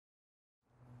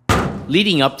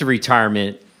leading up to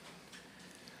retirement,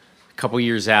 a couple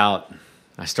years out,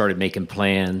 I started making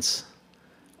plans,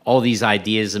 all these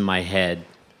ideas in my head.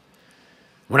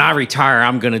 When I retire,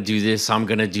 I'm going to do this, I'm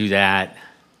going to do that.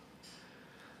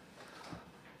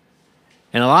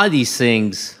 And a lot of these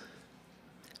things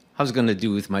I was going to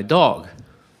do with my dog.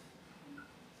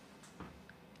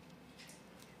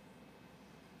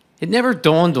 It never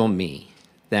dawned on me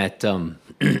that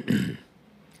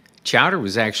Chowder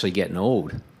was actually getting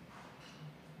old.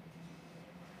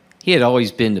 He had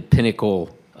always been the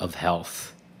pinnacle of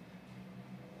health.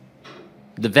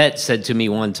 The vet said to me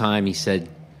one time, he said,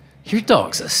 "Your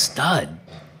dog's a stud."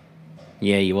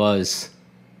 Yeah, he was.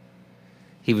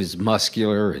 He was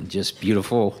muscular and just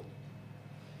beautiful.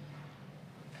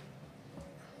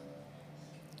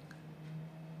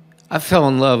 I fell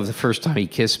in love the first time he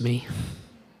kissed me.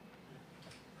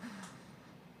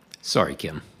 Sorry,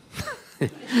 Kim.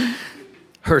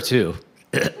 Her too.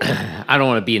 I don't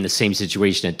want to be in the same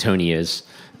situation that Tony is.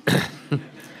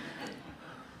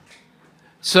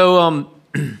 So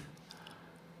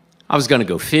I was going to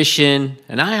go fishing,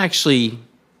 and I actually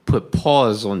put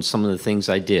pause on some of the things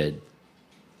I did.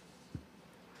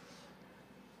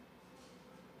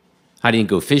 I didn't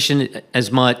go fishing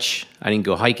as much. I didn't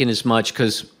go hiking as much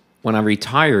because when I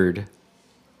retired,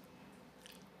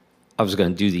 I was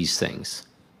going to do these things.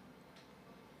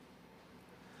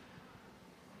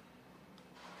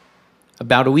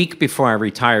 About a week before I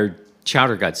retired,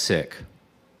 Chowder got sick.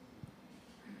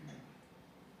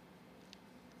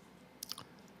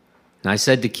 And I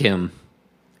said to Kim,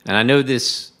 and I know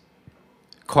this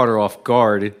caught her off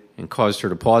guard and caused her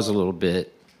to pause a little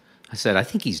bit. I said, "I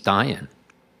think he's dying."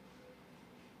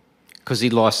 Because he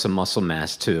lost some muscle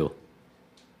mass too.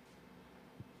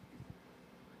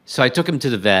 So I took him to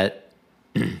the vet.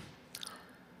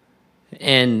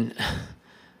 And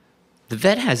the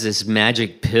vet has this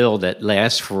magic pill that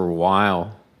lasts for a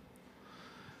while.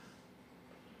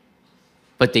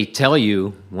 But they tell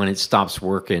you when it stops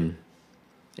working,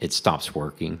 it stops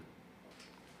working.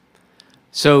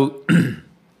 So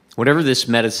whatever this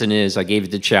medicine is, I gave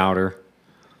it to Chowder.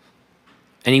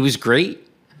 And he was great.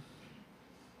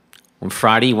 On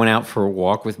Friday, he went out for a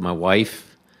walk with my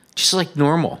wife, just like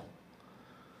normal.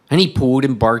 And he pooed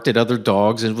and barked at other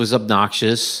dogs and was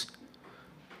obnoxious,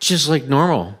 just like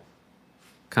normal.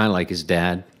 Kind of like his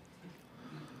dad.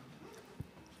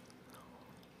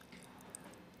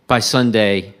 By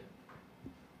Sunday,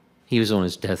 he was on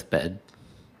his deathbed.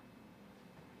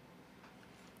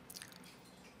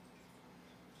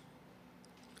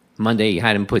 Monday, he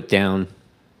had him put down.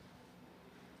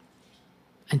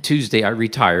 And Tuesday, I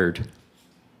retired.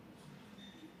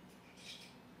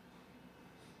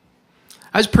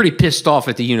 I was pretty pissed off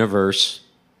at the universe.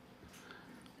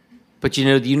 But you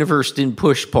know, the universe didn't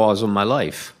push pause on my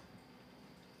life.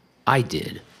 I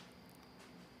did.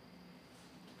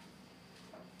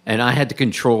 And I had the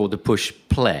control to push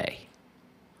play.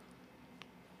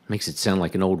 Makes it sound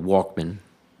like an old Walkman.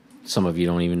 Some of you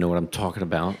don't even know what I'm talking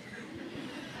about.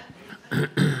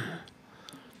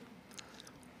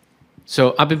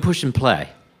 So I've been pushing play.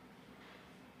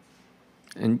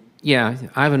 And yeah,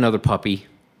 I have another puppy.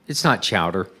 It's not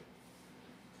Chowder.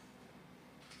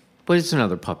 But it's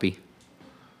another puppy.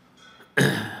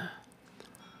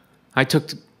 I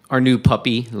took our new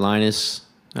puppy, Linus,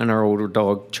 and our older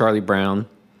dog, Charlie Brown,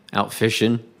 out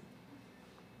fishing.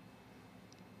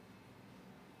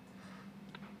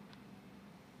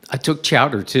 I took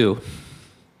Chowder, too.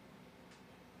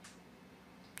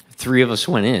 3 of us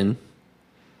went in.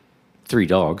 3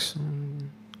 dogs.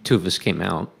 2 of us came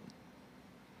out.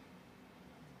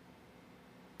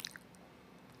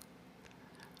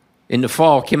 In the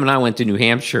fall, Kim and I went to New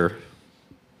Hampshire.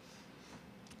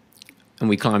 And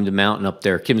we climbed a mountain up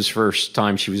there. Kim's first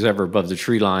time she was ever above the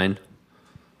tree line.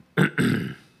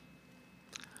 That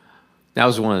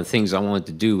was one of the things I wanted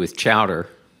to do with Chowder.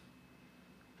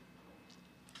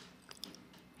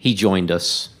 He joined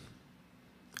us.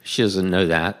 She doesn't know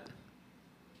that.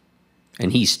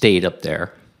 And he stayed up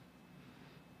there.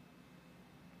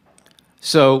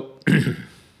 So,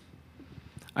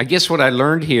 I guess what I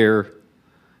learned here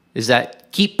is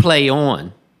that keep play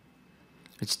on.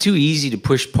 It's too easy to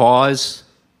push pause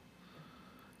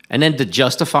and then to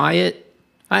justify it.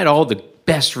 I had all the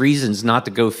best reasons not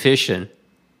to go fishing.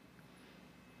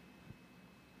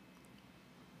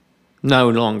 No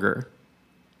longer.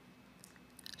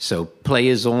 So play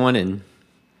is on, and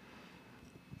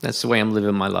that's the way I'm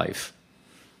living my life.